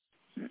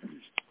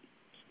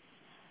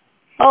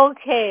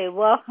Okay,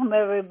 welcome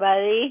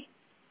everybody.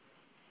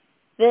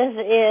 This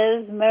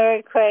is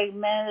Mary Craig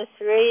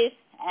Ministries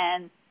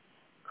and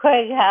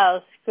Craig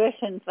House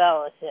Christian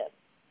Fellowship.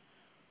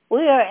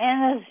 We are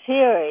in a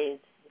series,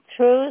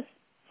 Truth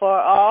for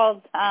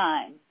All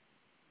Time.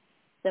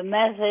 The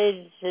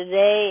message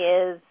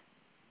today is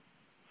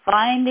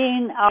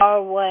Finding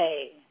Our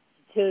Way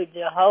to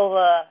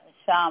Jehovah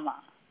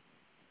Shammah,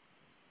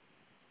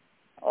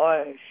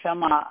 or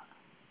Shammah.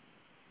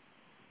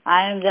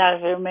 I am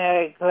Dr.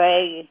 Mary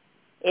Craig.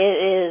 It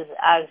is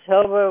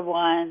October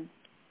 1,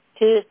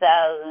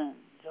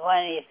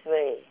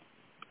 2023.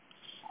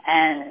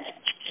 And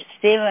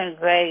Stephen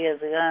Craig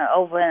is going to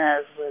open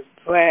us with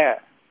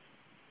prayer.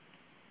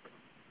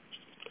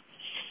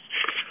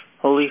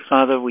 Holy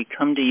Father, we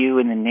come to you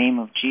in the name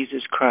of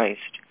Jesus Christ,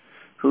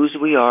 whose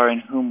we are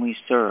and whom we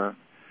serve.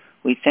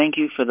 We thank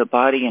you for the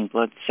body and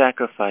blood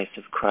sacrifice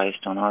of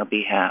Christ on our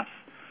behalf.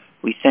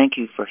 We thank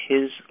you for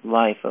his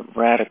life of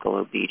radical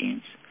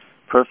obedience,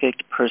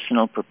 perfect,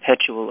 personal,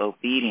 perpetual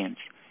obedience,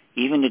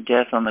 even to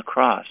death on the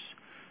cross.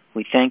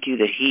 We thank you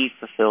that he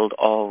fulfilled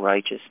all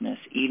righteousness,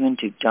 even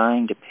to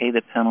dying to pay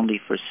the penalty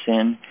for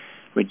sin,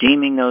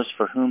 redeeming those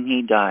for whom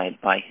he died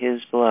by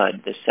his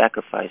blood, the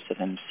sacrifice of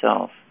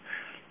himself.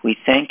 We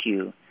thank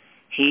you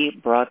he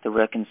brought the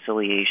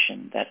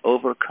reconciliation that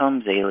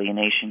overcomes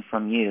alienation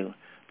from you,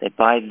 that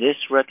by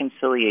this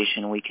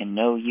reconciliation we can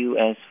know you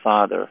as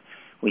Father.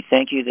 We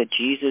thank you that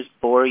Jesus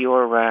bore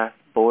your wrath,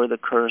 bore the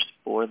curse,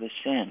 bore the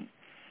sin,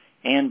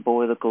 and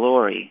bore the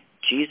glory.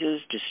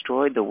 Jesus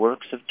destroyed the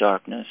works of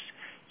darkness,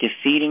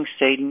 defeating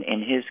Satan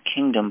and his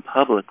kingdom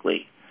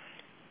publicly.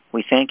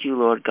 We thank you,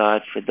 Lord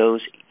God, for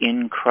those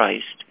in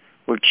Christ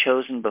were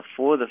chosen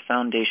before the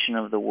foundation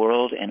of the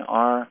world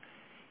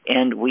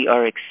and we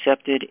are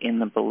accepted in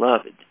the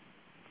beloved.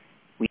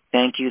 We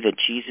thank you that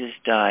Jesus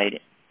died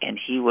and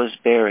he was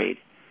buried,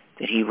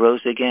 that he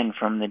rose again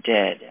from the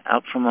dead,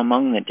 out from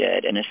among the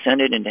dead, and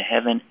ascended into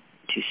heaven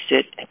to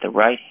sit at the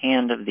right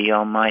hand of the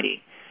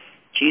Almighty.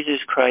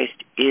 Jesus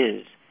Christ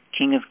is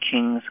King of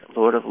kings,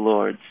 Lord of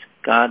lords,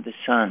 God the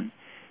Son,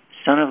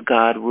 Son of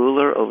God,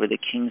 ruler over the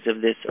kings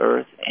of this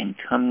earth, and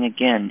coming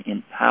again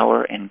in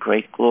power and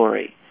great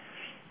glory.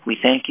 We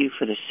thank you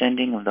for the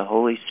sending of the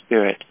Holy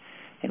Spirit,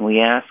 and we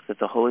ask that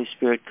the Holy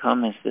Spirit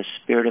come as the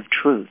Spirit of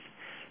truth,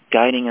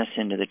 guiding us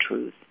into the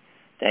truth,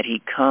 that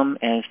he come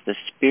as the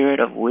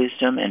Spirit of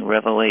wisdom and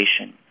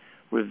revelation,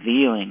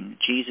 revealing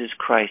Jesus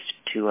Christ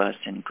to us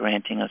and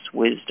granting us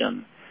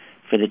wisdom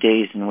for the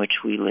days in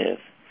which we live.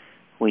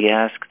 We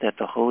ask that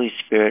the Holy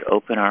Spirit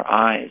open our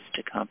eyes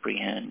to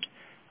comprehend,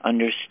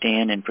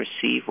 understand, and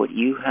perceive what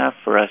you have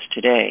for us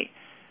today.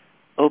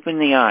 Open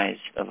the eyes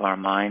of our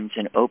minds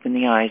and open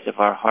the eyes of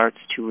our hearts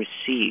to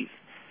receive.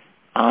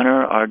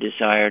 Honor our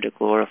desire to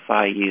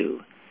glorify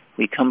you.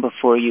 We come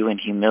before you in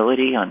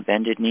humility, on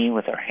bended knee,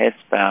 with our heads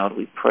bowed.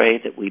 We pray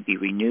that we be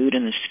renewed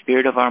in the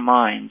spirit of our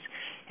minds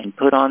and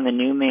put on the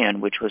new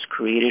man which was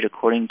created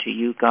according to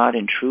you, God,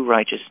 in true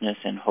righteousness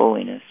and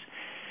holiness,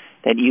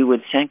 that you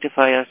would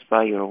sanctify us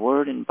by your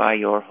word and by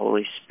your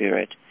Holy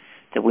Spirit,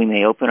 that we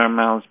may open our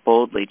mouths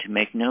boldly to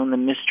make known the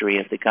mystery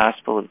of the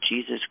gospel of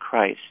Jesus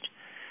Christ,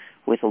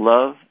 with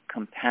love,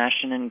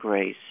 compassion, and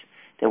grace,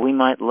 that we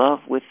might love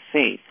with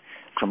faith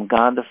from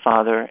God the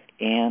Father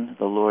and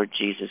the Lord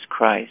Jesus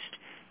Christ.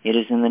 It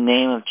is in the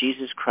name of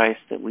Jesus Christ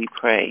that we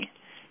pray.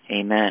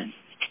 Amen.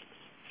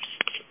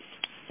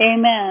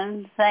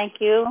 Amen.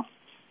 Thank you.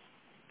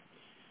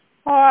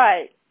 All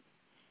right.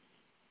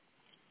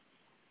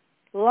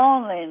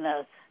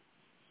 Loneliness.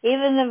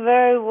 Even the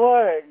very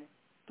word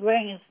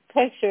brings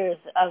pictures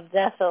of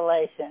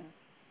desolation.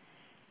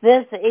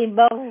 This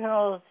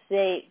emotional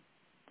state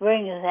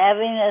brings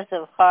heaviness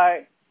of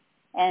heart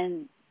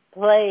and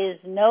plays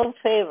no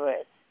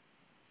favorites.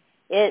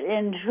 It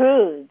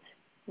intrudes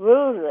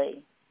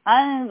rudely,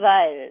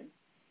 uninvited,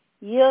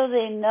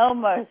 yielding no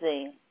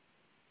mercy,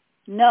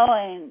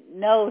 knowing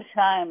no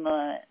time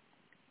limit.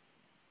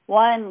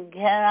 One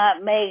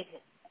cannot make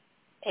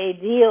a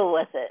deal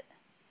with it.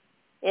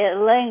 It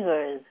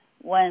lingers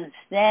when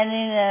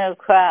standing in a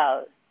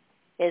crowd.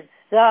 It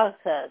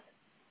stalks us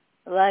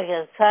like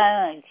a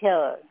silent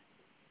killer.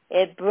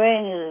 It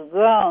brings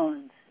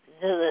groans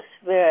to the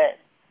spirit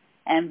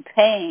and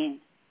pain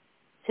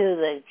to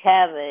the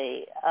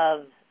cavity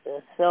of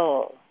the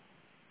soul.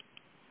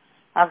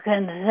 A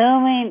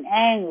consuming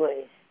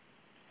anguish.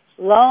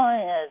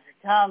 Loneliness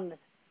comes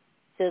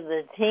to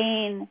the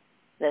teen,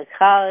 the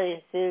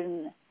college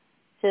student,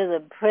 to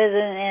the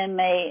prison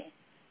inmate,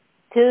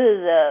 to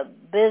the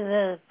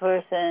business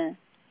person,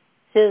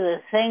 to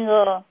the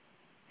single,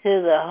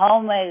 to the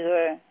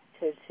homemaker,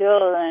 to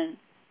children,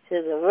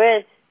 to the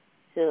rich,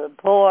 to the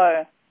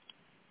poor,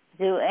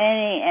 to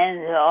any and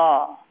to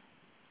all.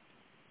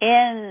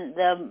 In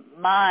the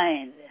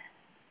mind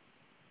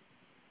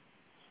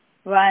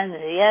runs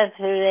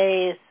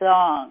yesterday's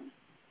song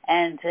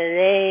and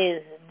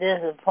today's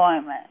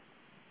disappointment,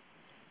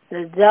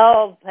 the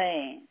dull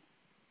pain,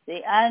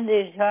 the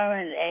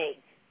undetermined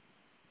ache,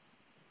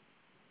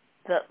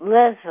 the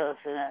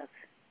listlessness,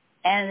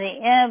 and the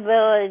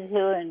inability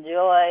to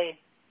enjoy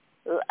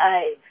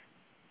life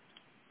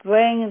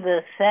bring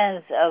the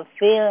sense of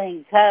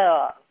feeling cut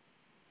off,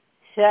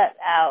 shut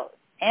out,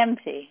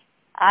 empty,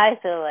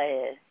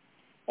 isolated.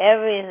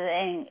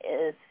 Everything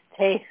is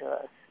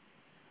tasteless.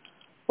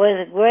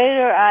 With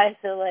greater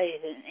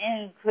isolation,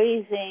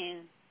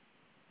 increasing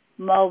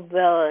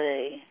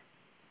mobility,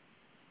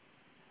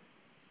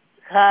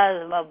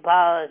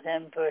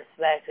 cosmopolitan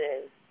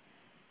perspectives,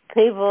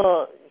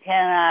 people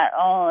cannot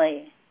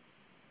only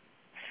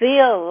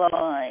feel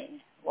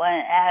lonely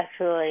when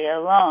actually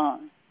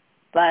alone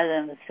by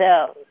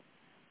themselves,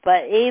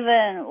 but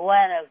even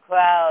when a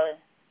crowd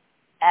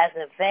at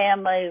the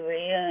family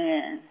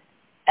reunion,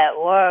 at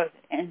work,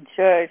 in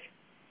church,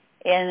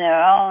 in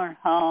their own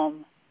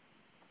home,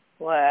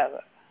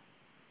 wherever.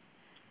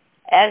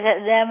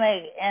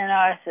 Epidemic in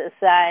our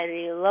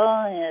society,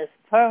 loneliness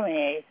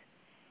permeates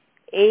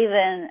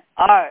even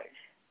art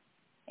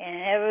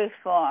in every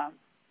form,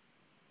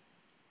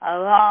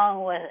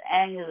 along with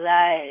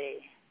anxiety.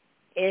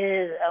 It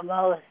is a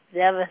most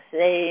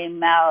devastating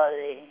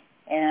malady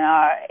in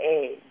our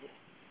age.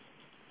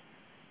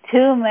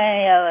 Too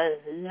many of us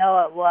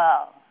know it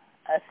well,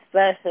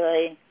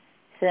 especially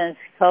since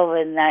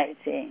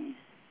COVID-19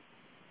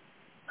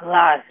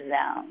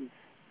 lockdowns.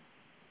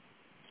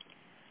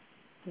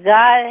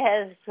 God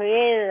has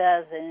created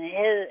us in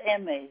His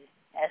image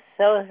as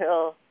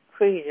social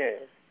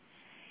creatures.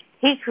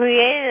 He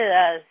created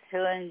us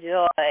to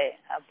enjoy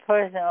a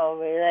personal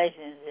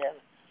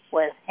relationship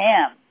with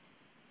Him,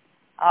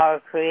 our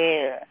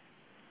Creator.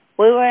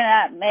 We were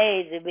not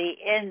made to be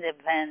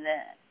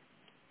independent,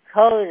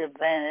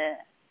 codependent,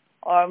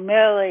 or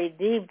merely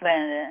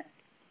dependent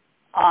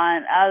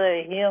on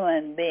other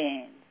human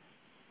beings.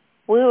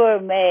 We were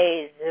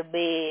made to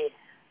be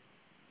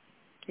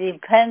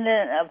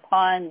dependent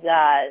upon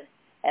God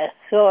as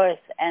source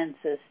and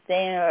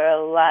sustainer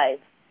of life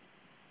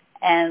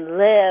and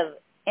live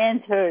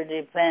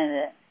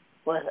interdependent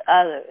with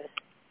others.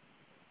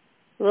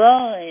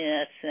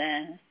 Loneliness,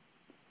 then,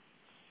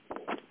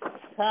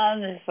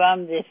 comes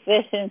from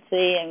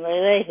deficiency in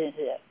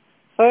relationship,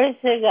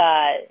 first to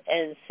God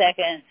and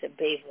second to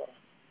people.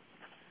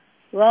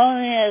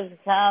 Loneliness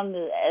comes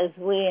as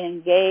we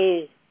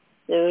engage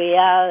the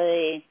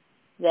reality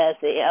that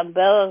the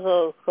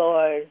umbilical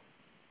cord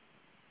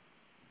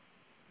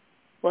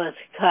was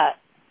cut,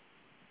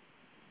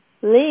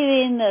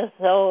 leaving the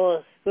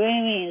soul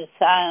screaming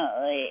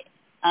silently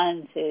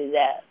unto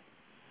death,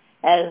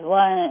 as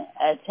one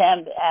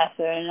attempt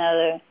after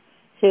another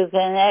to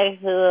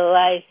connect to the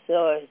life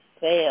source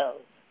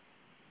fails.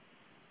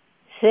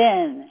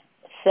 Sin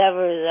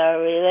severs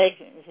our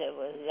relationship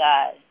with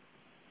God.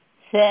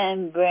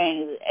 Sin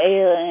brings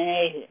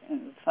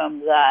alienation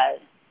from God,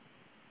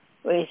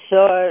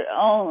 restored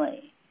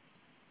only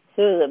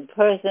through the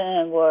person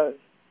and work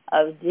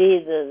of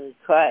Jesus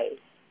Christ.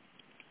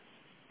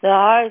 The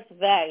heart's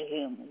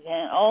vacuum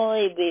can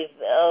only be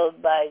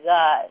filled by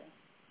God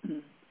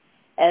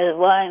as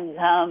one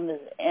comes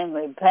in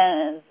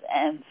repentance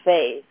and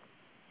faith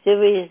to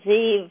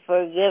receive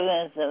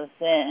forgiveness of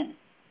sin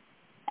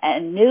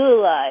and new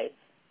life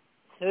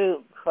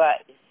through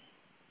Christ.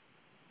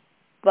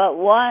 But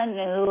one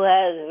who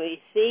has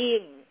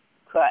received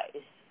Christ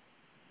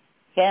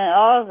can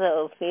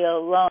also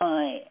feel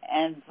lonely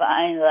and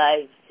find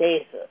life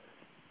tasteless.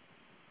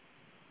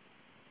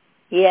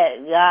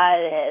 Yet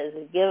God has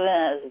given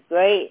us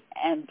great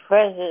and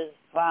precious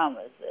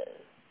promises.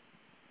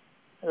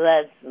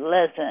 Let's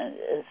listen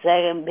to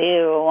 2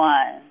 Peter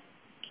 1,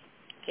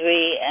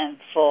 3 and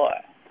 4.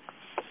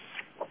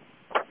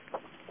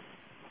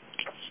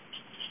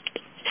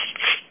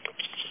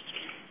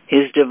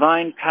 His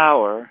divine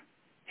power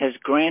has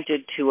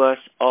granted to us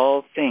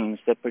all things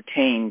that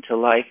pertain to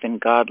life and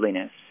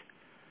godliness,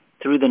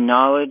 through the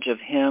knowledge of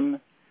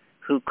Him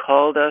who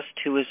called us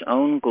to His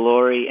own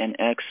glory and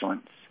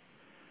excellence,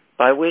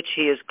 by which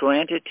He has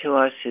granted to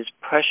us His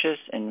precious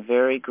and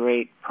very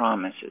great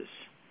promises,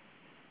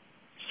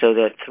 so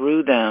that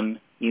through them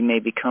you may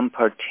become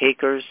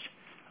partakers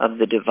of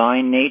the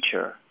divine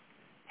nature,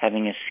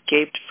 having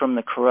escaped from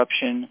the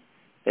corruption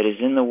that is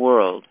in the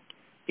world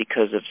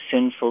because of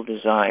sinful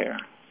desire.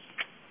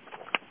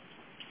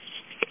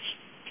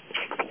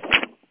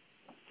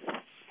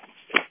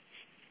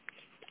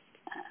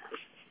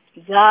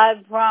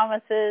 God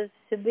promises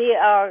to be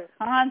our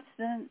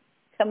constant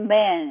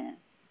companion.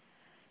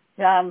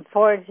 John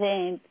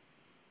 14,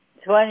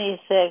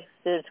 26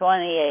 to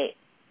 28.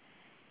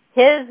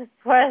 His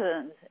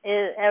presence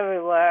is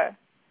everywhere,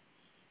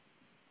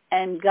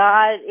 and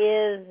God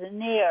is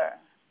near.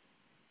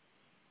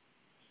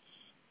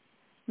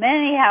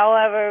 Many,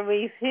 however,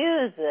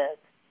 refuse this,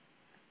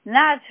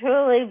 not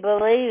truly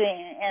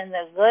believing in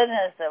the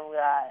goodness of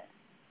God.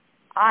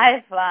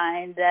 I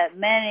find that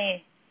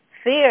many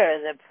fear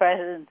the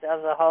presence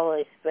of the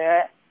Holy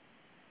Spirit,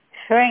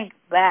 shrink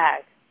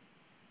back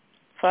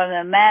from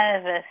the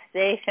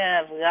manifestation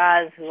of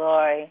God's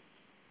glory,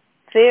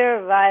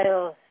 fear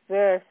vital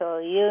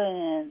spiritual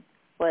union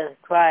with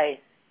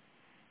Christ,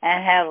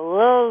 and have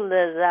little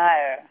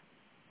desire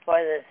for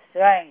the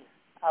strength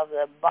of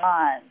the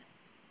bond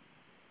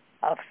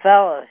of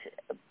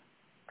fellowship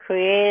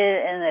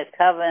created in the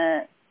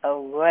covenant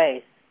of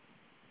grace.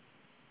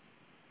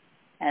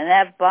 And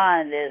that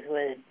bond is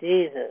with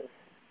Jesus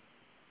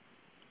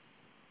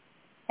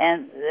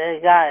and the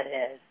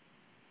Godhead.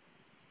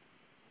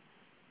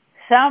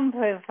 Some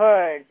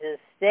prefer to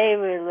stay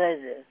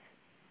religious,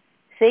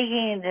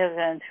 seeking to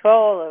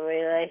control the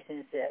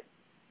relationship.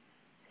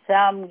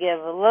 Some give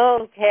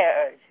little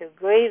care to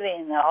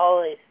grieving the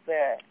Holy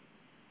Spirit,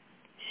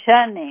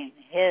 shunning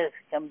His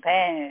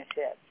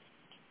companionship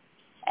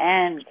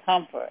and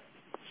comfort.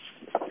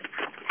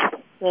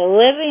 The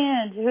living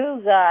and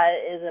true God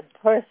is a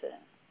person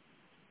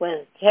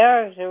with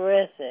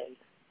characteristics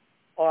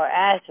or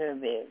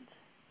attributes.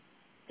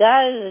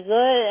 God is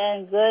good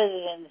and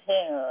good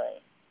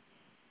continually.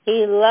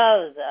 He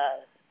loves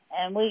us,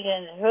 and we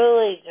can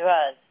truly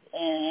trust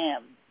in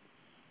Him.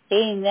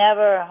 He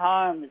never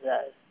harms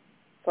us,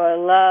 for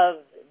love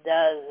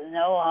does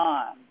no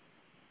harm.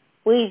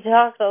 We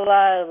talk a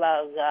lot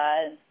about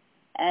God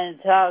and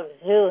talk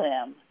to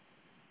Him,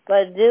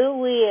 but do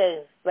we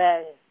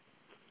expect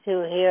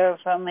to hear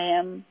from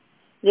Him?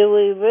 Do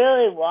we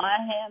really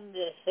want Him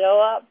to show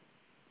up?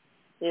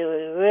 Do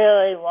we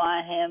really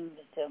want Him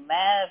to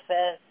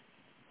manifest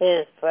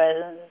His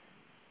presence?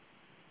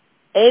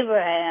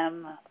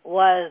 Abraham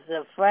was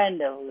the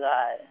friend of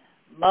God.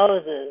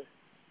 Moses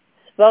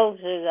spoke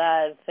to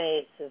God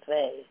face to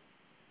face.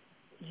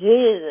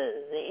 Jesus,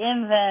 the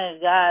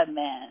infinite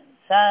God-man,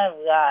 Son of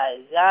God,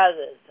 God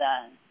the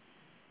Son,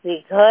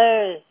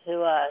 declares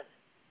to us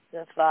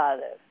the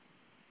Father.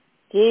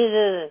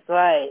 Jesus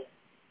Christ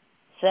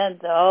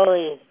sent the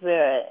Holy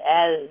Spirit,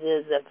 as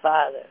did the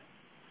Father.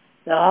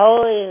 The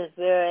Holy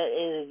Spirit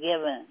is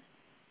given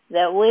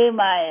that we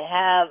might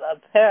have a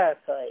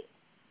paraclete,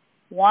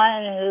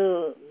 one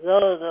who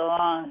goes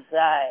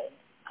alongside,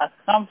 a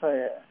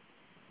comforter.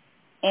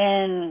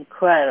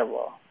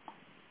 Incredible.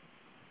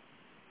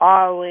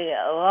 Are we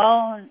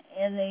alone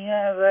in the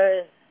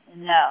universe?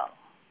 No.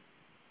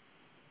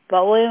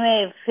 But we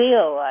may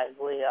feel like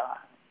we are.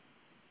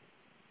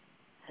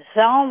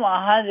 Psalm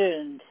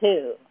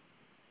 102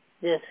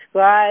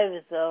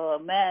 describes the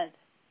lament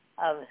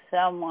of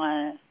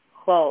someone,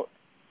 quote,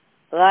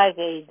 like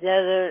a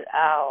desert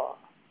owl,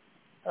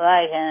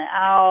 like an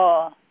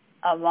owl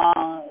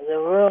among the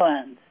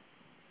ruins,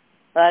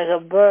 like a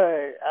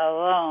bird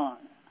alone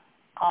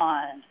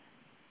on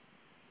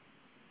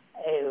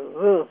a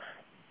roof.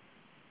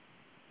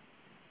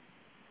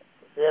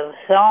 The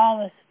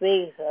psalm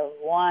speaks of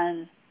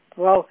one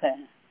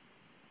broken,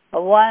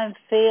 of one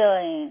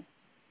feeling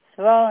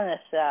thrown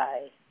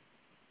aside.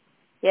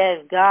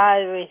 Yet God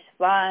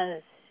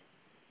responds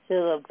to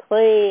the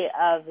plea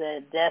of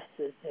the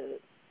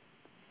destitute.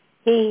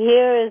 He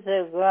hears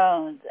the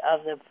groans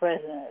of the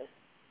prisoners.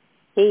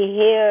 He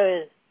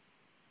hears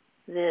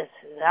this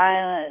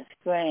silent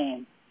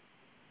scream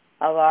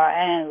of our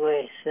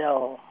angry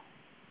soul.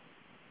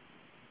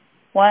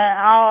 When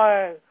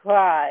our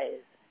cries,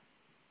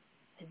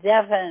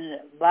 deafened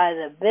by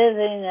the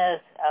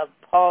busyness of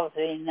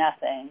paltry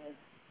nothings,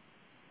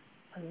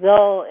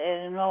 go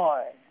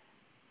ignored,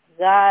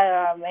 God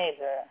our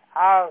Maker,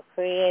 our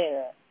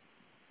Creator,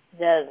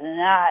 does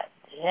not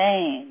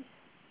change.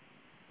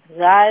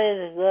 God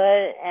is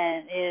good,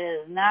 and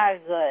it is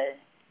not good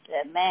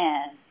that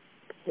man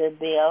should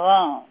be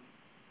alone.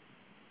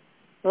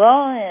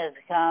 Loneliness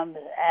comes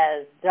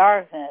as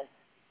darkness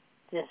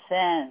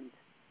descends,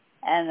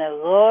 and the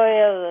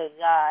glory of the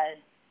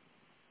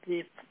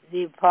God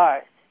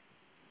departs.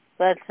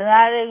 Let's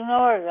not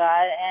ignore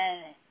God,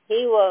 and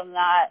He will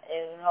not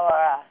ignore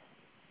us.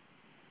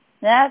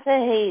 Not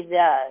that He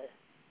does,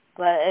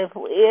 but if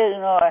we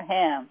ignore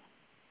Him,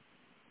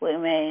 we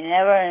may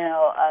never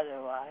know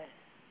otherwise.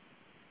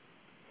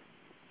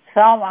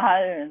 Psalm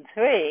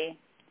 103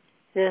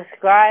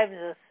 describes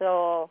the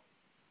soul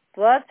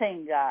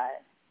blessing God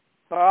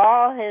for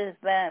all His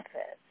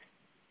benefits,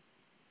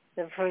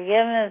 the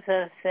forgiveness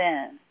of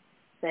sin,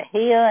 the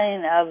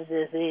healing of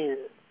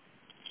diseases,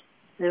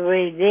 the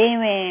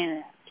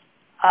redeeming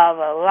of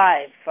a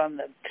life from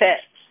the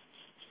pit,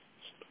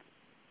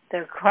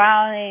 the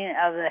crowning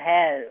of the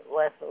head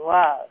with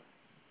love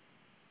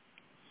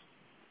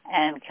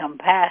and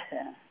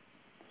compassion,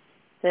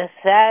 the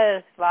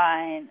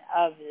satisfying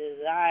of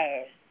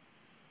desires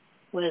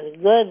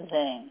with good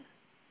things,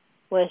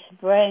 which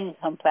bring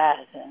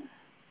compassion,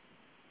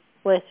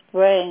 which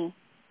bring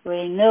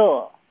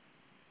renewal.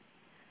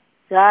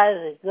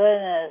 God's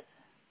goodness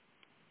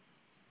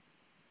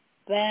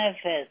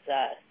benefits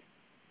us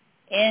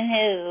in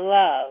His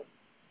love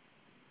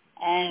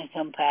and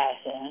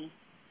compassion.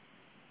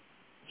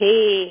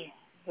 He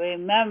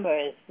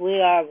remembers we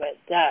are but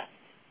dust.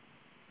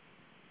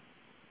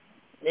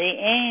 The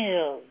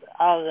angels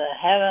of the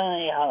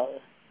heavenly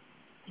host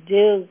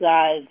do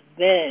God's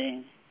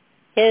bidding,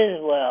 His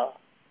will.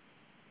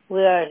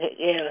 We are to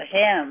give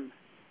Him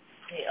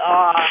the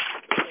awe,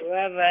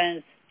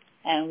 reverence,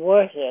 and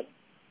worship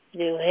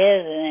due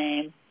His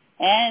name,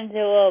 and to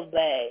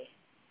obey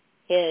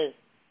His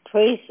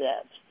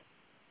precepts.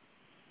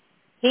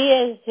 He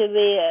is to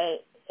be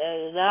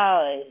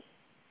acknowledged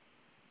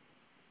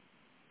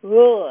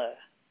ruler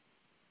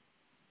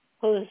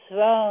whose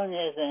throne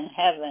is in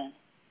heaven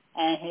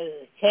and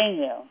whose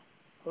kingdom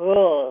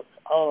rules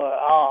over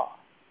all.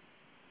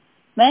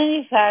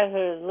 Many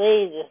factors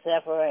lead to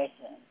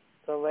separation: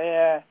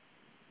 career,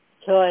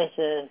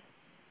 choices,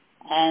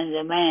 and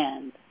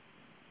demands,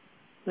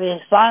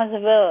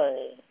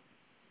 responsibility,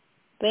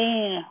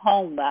 being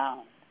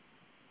homebound,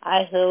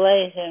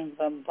 isolation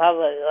from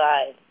public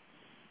life,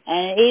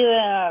 and even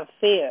our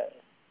fears.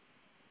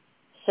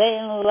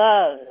 Satan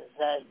loves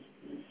such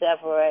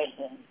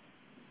separation.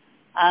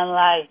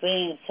 Unlike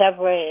being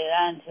separated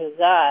unto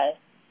God,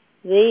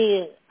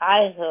 these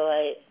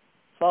isolate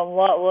from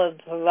what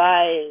would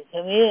provide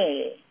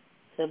community,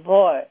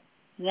 support,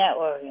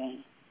 networking,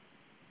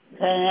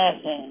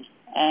 connection,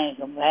 and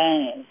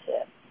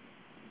companionship.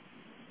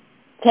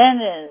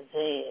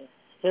 Tendencies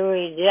to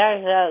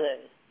reject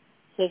others,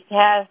 to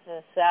cast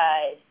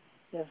aside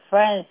the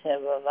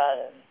friendship of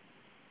others,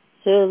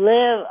 to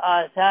live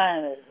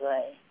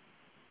autonomously,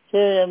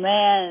 to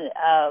demand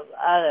of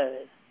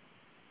others,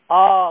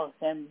 all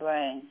can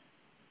bring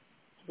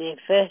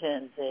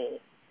deficiencies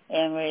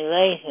in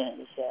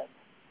relationships.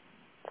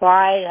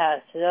 Pride,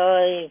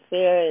 hostility,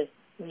 fears,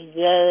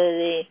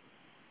 rigidity,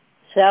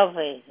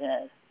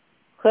 selfishness,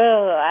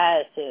 critical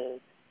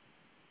attitudes,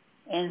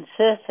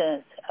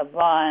 insistence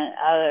upon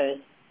others,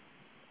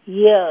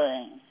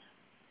 yielding,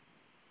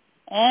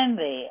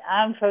 envy,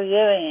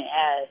 unforgiving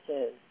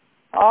attitudes.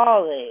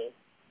 All these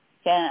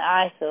can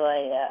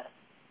isolate us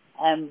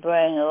and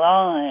bring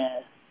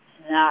loneliness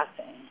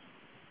knocking.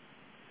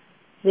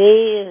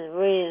 These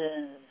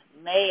reasons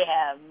may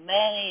have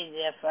many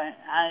different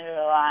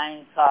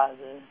underlying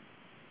causes,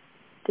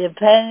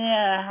 depending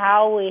on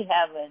how we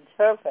have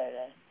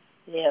interpreted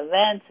the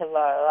events of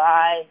our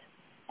lives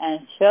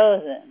and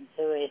chosen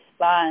to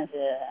respond to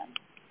them.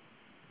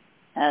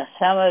 Now,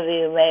 some of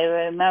you may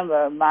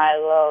remember my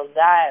little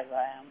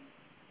diagram.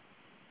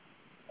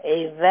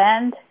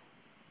 Event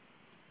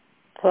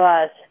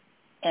plus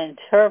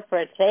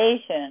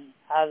interpretation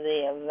of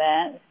the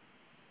event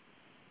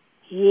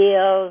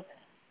yields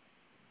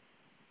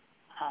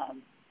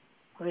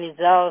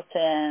results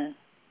in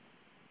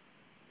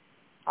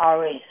our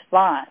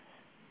response.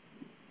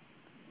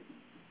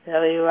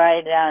 So we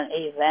write down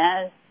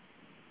event,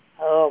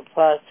 a little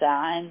plus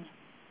sign,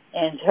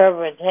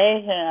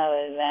 interpretation of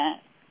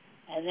event,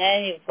 and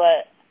then you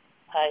put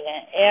like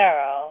an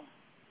arrow,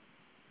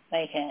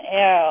 make an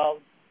arrow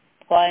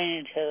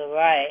pointing to the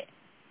right,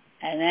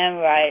 and then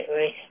write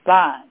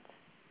response.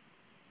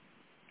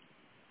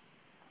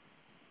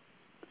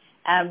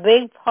 And a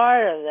big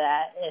part of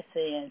that is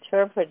the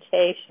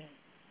interpretation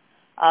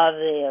of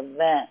the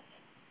event.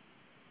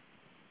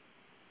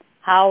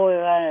 How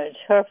we're going to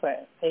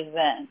interpret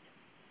events,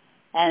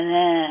 and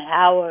then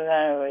how we're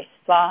going to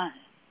respond.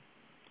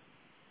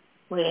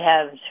 We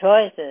have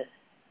choices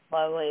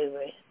when we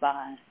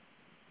respond.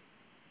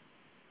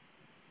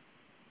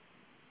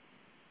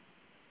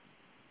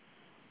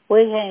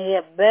 We can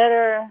get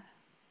bitter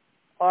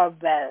or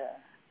better,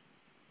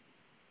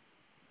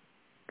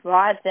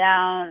 brought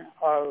down,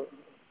 or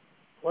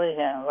we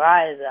can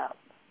rise up.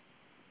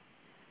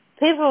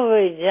 People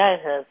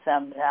reject us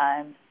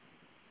sometimes,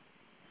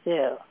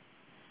 too.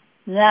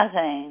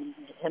 Nothing,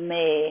 to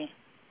me,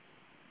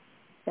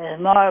 is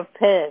more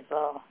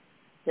pitiful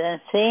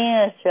than seeing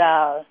a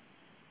child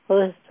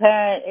whose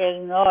parent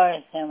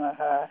ignores him or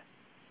her,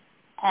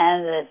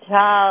 and the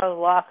child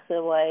walks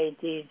away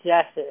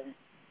dejected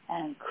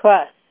and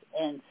crushed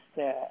in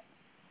spirit.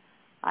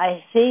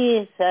 I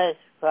see such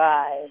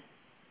cries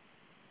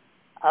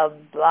of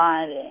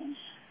bonding,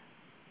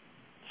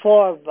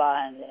 for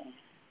bonding.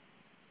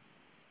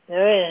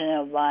 There is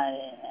no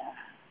bonding there.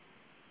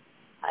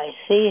 I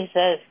see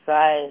such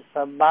cries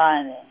for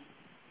bonding.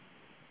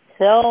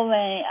 So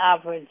many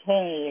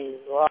opportunities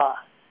lost.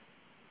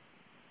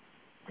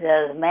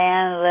 Does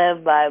man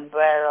live by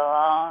bread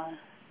alone?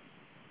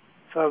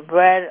 For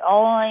bread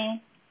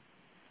only?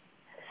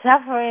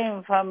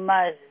 Suffering from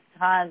much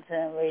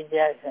constant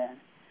rejection,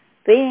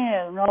 being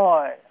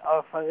ignored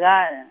or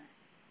forgotten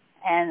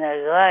and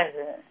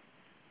neglected,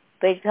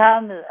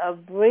 becomes a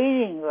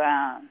breeding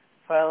ground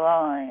for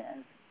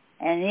loneliness.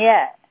 And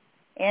yet,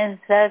 in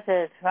such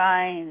a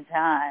trying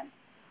time,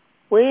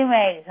 we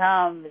may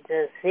come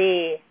to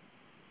see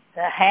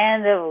the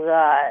hand of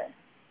God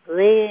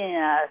leading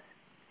us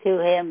to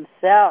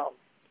Himself,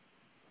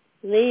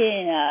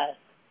 leading us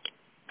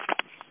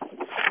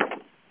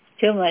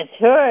to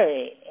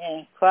maturity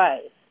in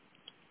Christ,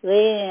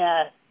 leading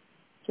us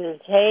to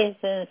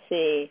taste and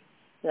see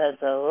that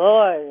the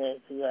Lord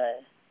is good,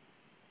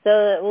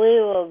 so that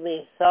we will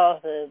be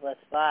salted with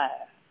fire,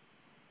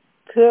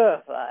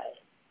 purified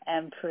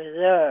and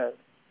preserved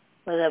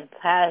with a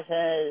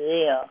passionate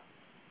zeal,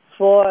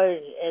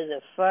 forged in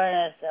the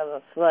furnace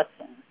of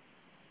affliction.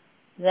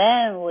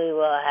 Then we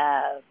will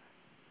have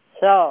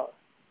salt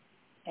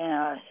in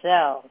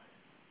ourselves,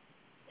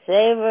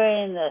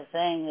 savoring the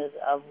things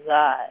of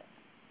God.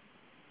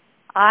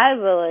 I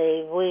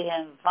believe we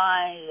can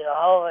find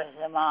Jehovah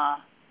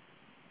Shammah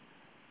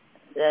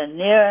the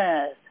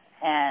nearness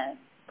and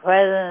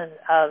presence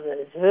of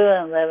the true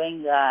and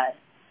living God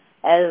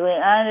as we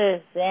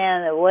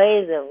understand the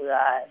ways of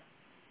God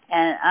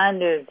and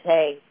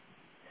undertake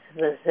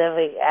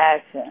specific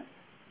actions.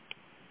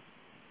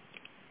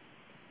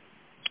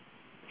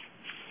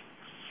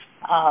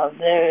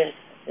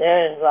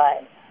 There's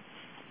like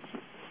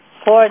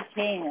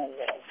 14 of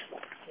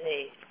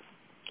these.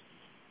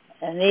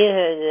 And these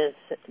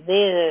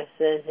are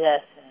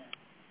suggestions.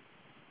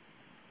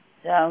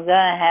 So I'm going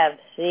to have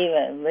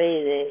Stephen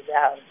read these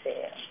out to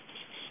you.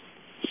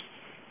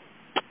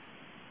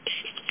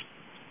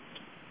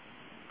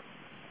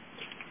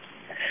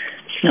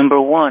 Number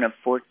 1 of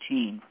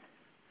 14.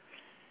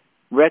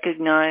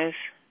 Recognize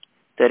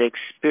that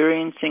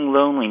experiencing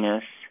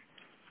loneliness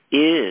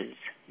is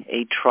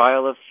a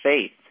trial of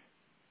faith.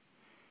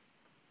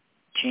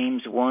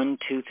 James 1,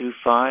 2 through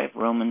 5,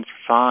 Romans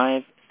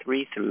 5,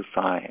 3 through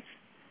 5.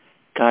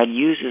 God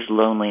uses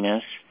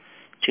loneliness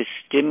to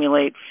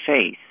stimulate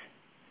faith.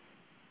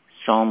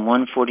 Psalm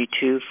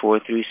 142, 4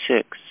 through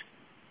 6.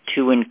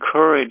 To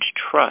encourage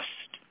trust,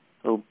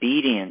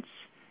 obedience,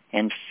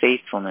 and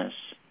faithfulness.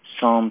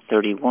 Psalm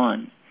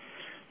 31.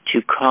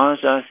 To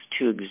cause us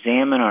to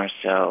examine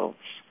ourselves.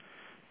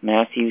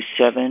 Matthew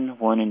 7,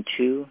 1 and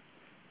 2.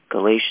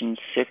 Galatians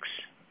 6,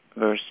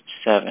 verse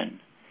 7.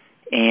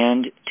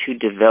 And to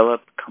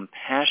develop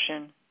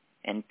compassion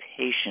and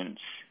patience.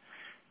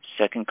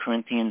 2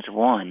 Corinthians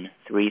 1,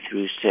 3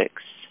 through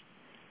 6.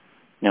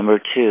 Number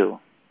 2.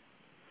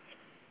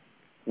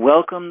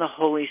 Welcome the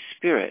Holy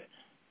Spirit,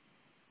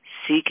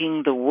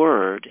 seeking the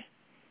Word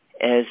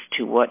as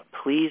to what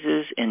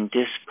pleases and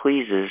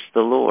displeases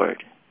the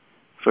Lord.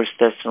 1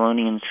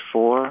 Thessalonians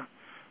 4,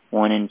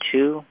 1 and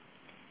 2,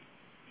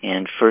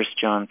 and 1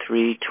 John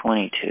 3,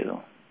 22.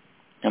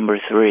 Number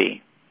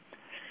 3.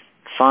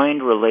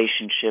 Find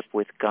relationship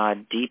with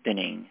God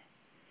deepening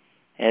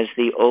as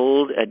the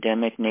old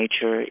Adamic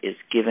nature is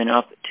given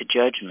up to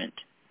judgment,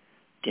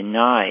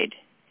 denied,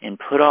 and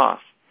put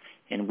off,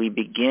 and we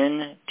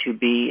begin to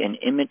be an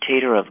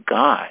imitator of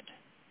God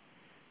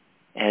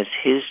as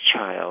His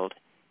child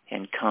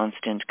and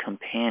constant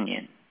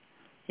companion.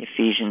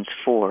 Ephesians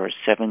 4,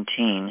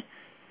 17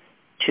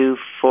 to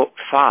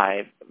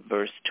 5,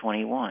 verse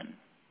 21.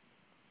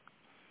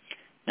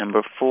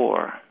 Number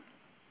 4.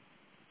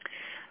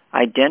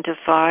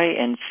 Identify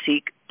and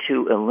seek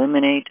to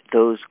eliminate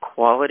those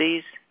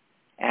qualities,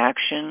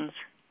 actions,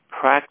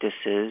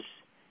 practices,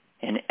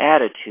 and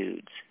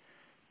attitudes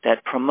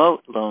that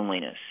promote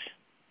loneliness.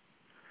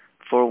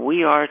 For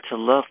we are to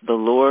love the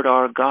Lord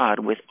our God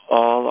with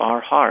all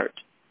our heart,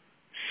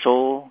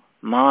 soul,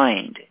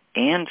 mind,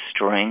 and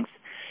strength,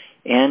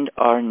 and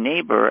our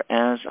neighbor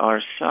as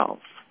ourself.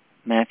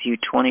 Matthew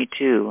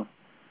 22,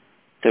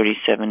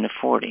 37 to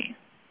 40.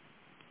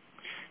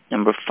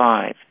 Number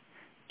 5.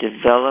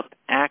 Develop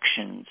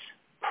actions,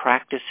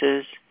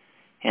 practices,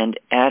 and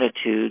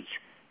attitudes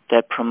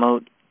that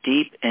promote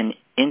deep and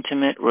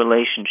intimate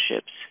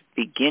relationships,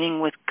 beginning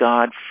with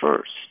God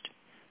first.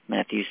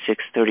 Matthew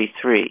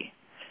 6:33.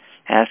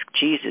 Ask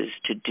Jesus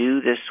to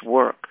do this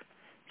work,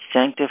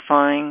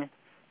 sanctifying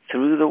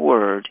through the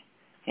Word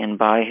and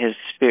by His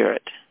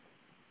Spirit.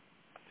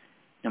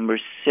 Number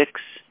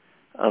 6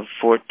 of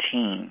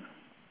 14.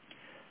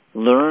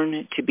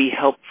 Learn to be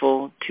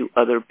helpful to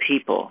other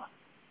people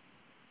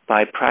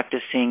by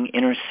practicing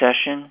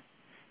intercession,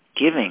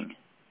 giving,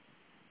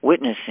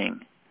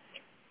 witnessing,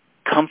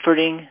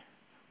 comforting,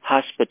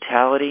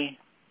 hospitality,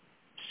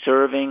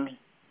 serving,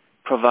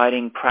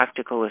 providing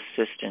practical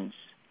assistance,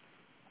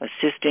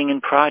 assisting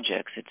in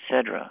projects,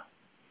 etc.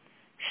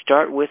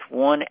 Start with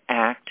one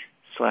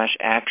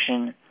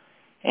act/action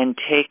and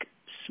take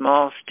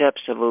small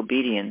steps of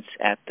obedience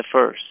at the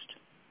first.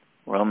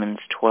 Romans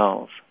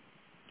 12.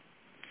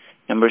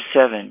 Number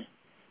 7,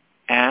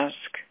 ask,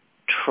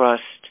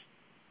 trust,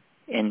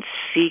 and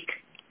seek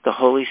the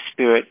Holy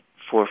Spirit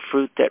for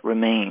fruit that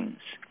remains.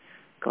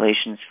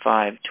 Galatians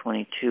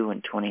 5:22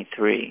 and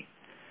 23.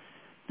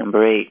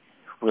 Number 8,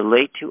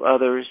 relate to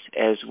others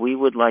as we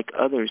would like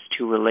others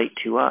to relate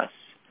to us,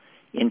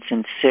 in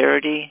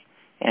sincerity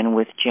and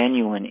with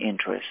genuine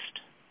interest.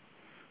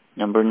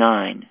 Number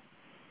 9,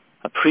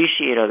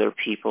 appreciate other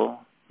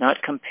people,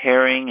 not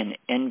comparing and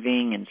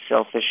envying and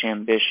selfish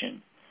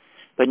ambition,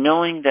 but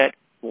knowing that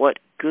what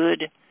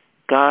good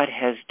God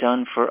has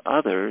done for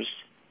others,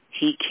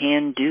 He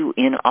can do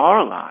in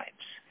our lives.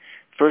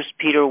 1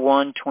 Peter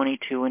 1,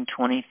 22 and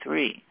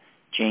 23.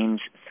 James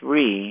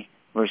 3,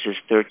 verses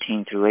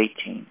 13 through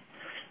 18.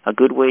 A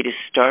good way to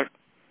start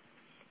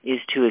is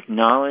to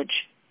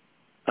acknowledge,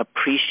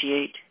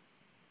 appreciate,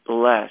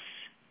 bless,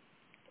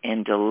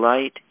 and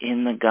delight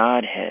in the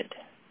Godhead.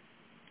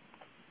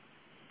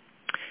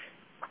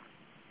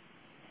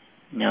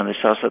 Now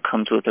this also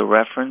comes with a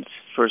reference,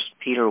 1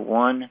 Peter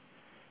 1,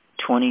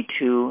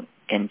 22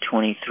 and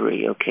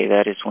 23. Okay,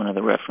 that is one of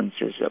the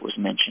references that was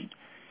mentioned.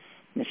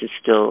 This is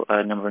still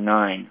number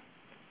 9.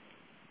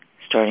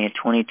 Starting at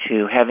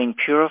 22. Having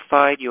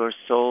purified your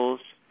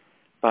souls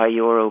by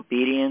your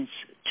obedience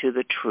to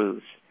the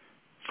truth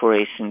for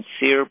a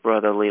sincere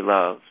brotherly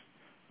love,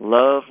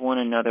 Love one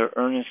another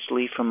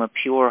earnestly from a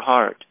pure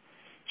heart,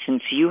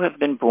 since you have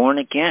been born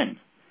again,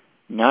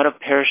 not of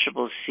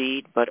perishable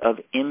seed, but of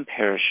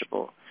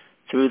imperishable,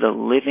 through the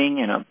living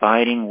and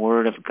abiding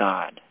Word of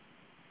God.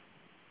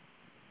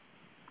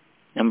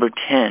 Number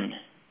 10,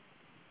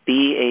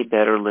 be a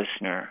better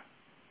listener.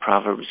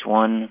 Proverbs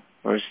 1,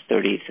 verse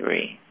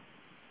 33.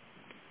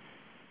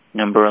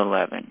 Number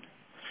 11,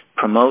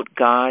 promote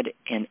God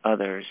and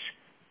others,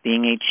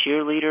 being a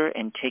cheerleader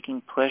and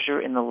taking pleasure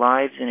in the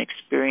lives and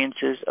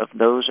experiences of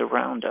those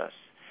around us,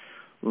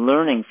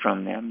 learning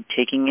from them,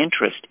 taking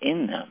interest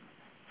in them.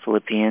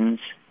 Philippians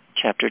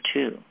chapter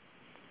 2.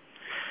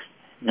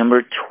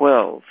 Number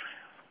 12,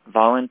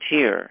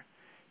 volunteer,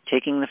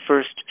 taking the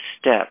first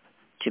step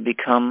to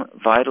become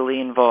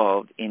vitally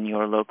involved in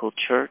your local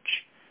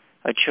church,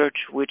 a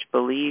church which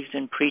believes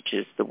and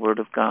preaches the Word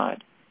of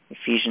God.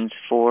 Ephesians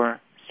 4,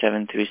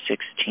 7 through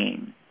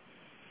 16.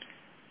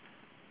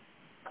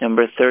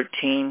 Number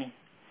 13,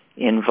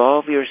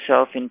 involve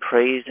yourself in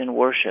praise and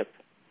worship,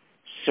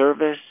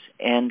 service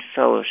and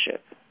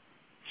fellowship.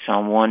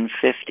 Psalm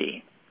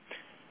 150.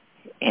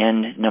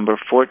 And number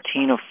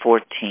 14 of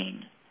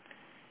 14,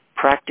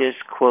 practice,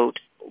 quote,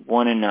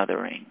 one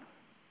anothering.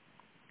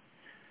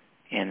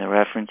 And the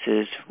reference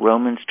is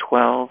Romans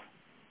 12,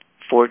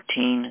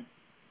 14,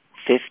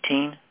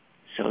 15.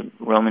 So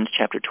Romans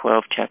chapter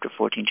 12, chapter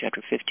 14,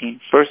 chapter 15.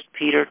 1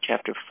 Peter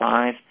chapter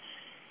 5,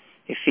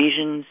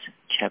 Ephesians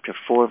chapter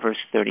 4, verse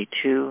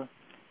 32,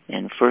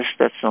 and 1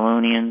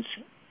 Thessalonians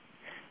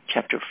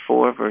chapter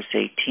 4, verse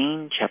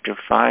 18, chapter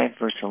 5,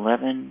 verse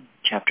 11,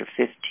 chapter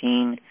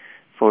 15,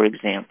 for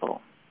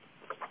example.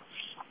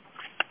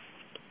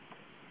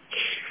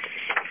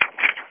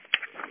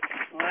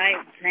 All right,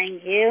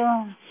 thank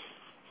you.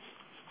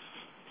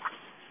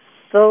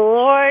 The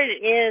Lord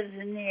is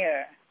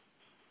near.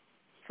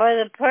 For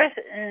the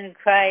person in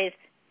Christ,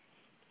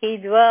 he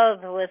dwells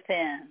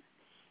within.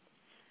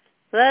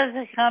 Let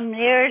us come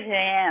near to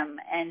him,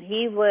 and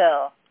he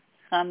will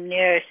come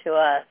near to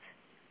us.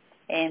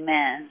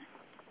 Amen.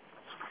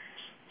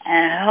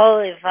 And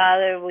Holy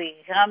Father, we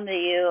come to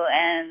you,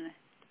 and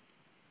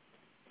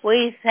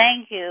we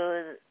thank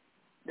you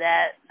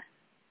that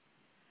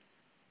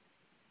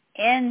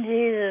in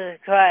Jesus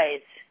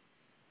Christ,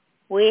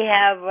 we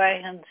have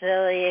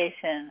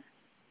reconciliation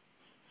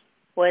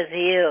with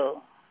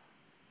you,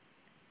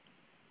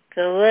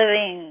 the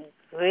living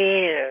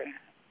Creator.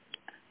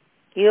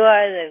 You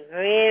are the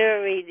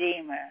Creator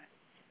Redeemer.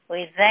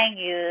 We thank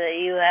you that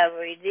you have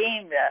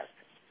redeemed us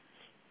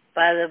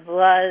by the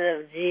blood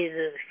of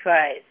Jesus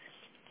Christ.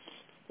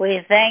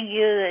 We thank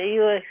you that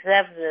you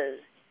accepted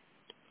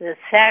the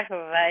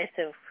sacrifice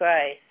of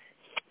Christ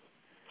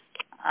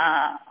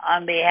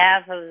on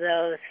behalf of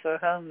those for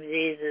whom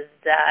Jesus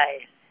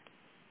died.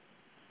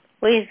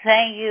 We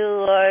thank you,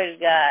 Lord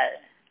God.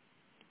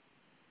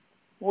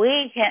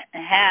 We can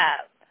have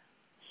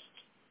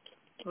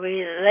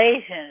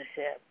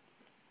relationship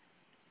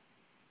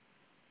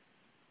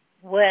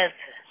with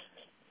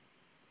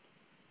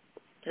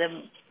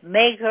the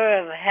maker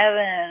of heaven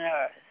and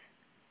earth,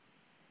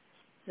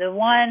 the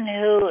one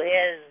who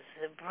is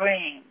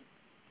supreme,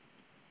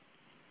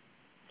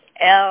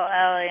 El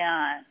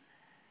Elyon.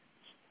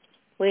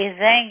 We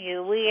thank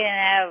you. We can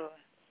have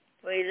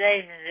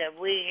relationship.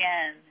 We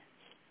can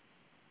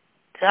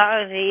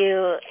talk to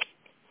you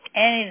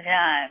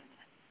anytime.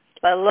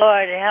 But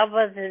Lord, help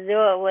us to do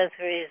it with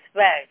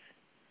respect,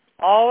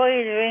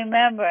 always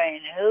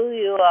remembering who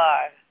you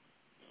are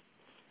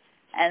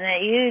and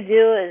that you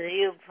do as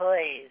you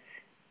please.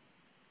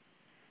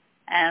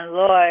 And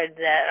Lord,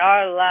 that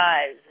our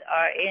lives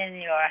are in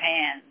your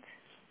hands.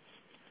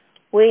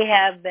 We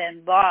have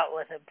been bought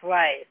with a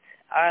price.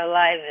 Our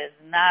life is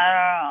not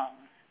our own.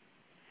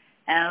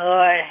 And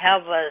Lord,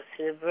 help us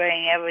to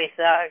bring every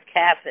thought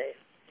captive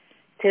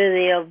to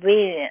the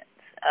obedience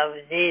of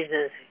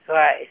Jesus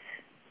Christ.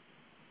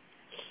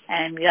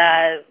 And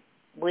God,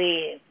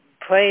 we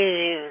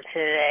praise you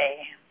today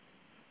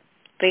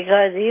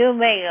because you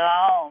make a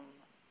home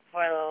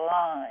for the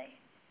lonely.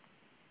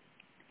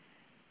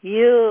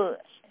 You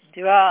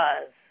draw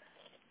us,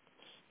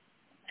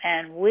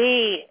 and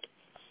we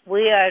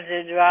are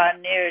to draw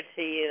near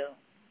to you.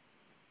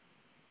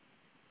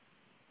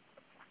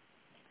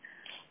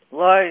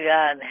 Lord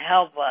God,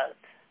 help us,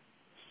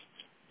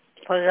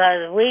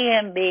 because we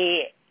can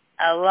be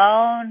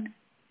alone,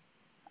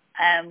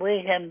 and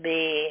we can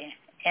be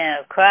in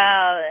a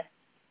crowd,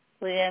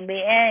 we can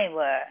be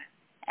anywhere,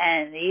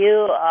 and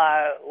you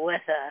are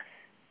with us.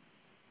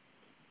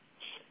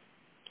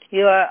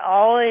 You are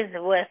always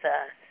with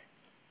us,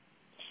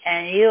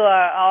 and you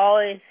are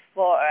always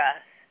for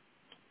us,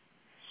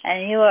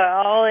 and you are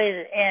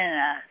always in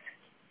us,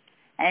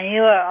 and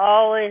you are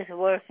always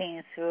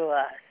working through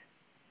us.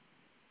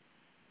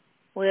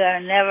 We are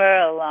never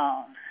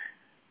alone.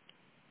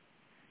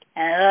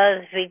 And let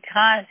us be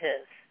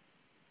conscious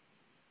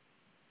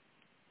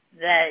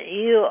that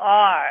you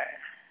are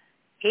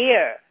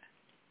here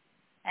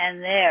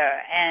and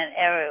there and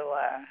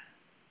everywhere.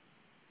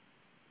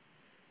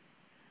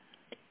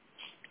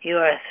 You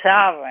are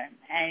sovereign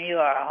and you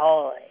are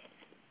holy.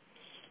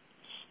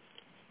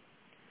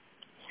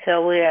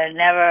 so we are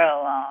never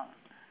alone.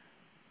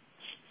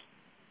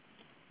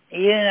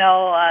 You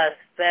know us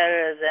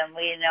better than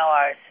we know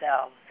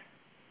ourselves.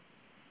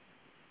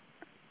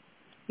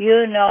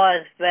 You know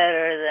us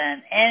better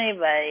than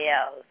anybody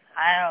else.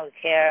 I don't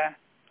care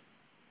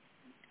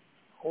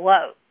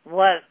what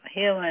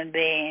human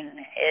being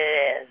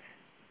it is.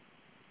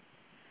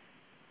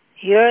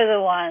 You're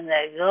the one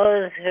that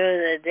goes through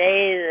the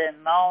days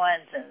and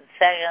moments and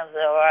seconds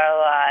of our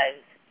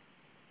lives,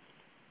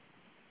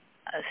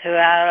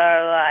 throughout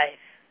our life.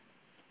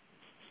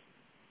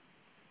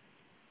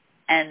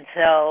 And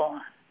so,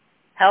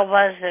 help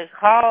us to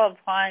call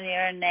upon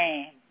your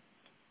name,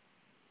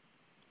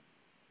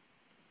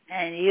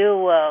 and you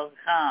will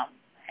come.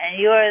 And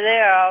you are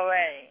there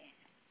already.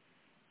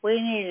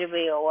 We need to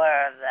be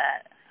aware of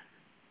that.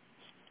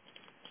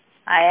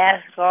 I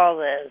ask all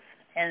this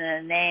in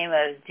the name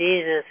of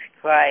Jesus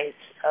Christ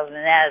of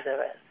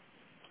Nazareth.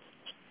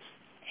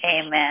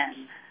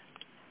 Amen.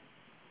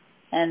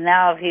 And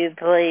now if you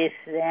please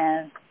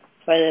stand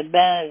for the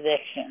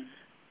benediction.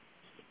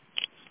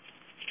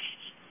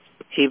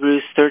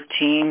 Hebrews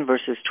 13,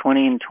 verses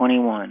 20 and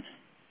 21.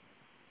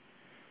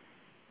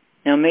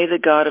 Now may the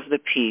God of the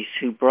peace,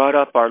 who brought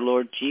up our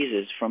Lord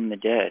Jesus from the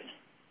dead,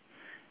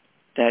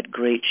 that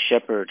great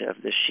shepherd of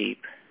the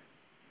sheep,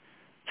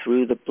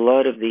 through the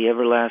blood of the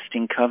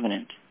everlasting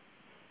covenant,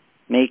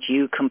 make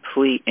you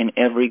complete in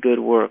every good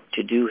work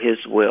to do his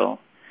will,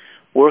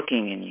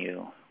 working in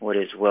you what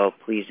is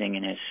well-pleasing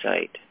in his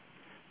sight,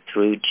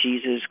 through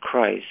Jesus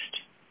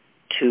Christ,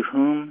 to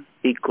whom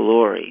be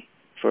glory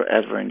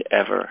forever and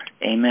ever.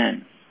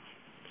 Amen.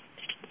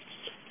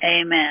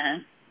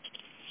 Amen.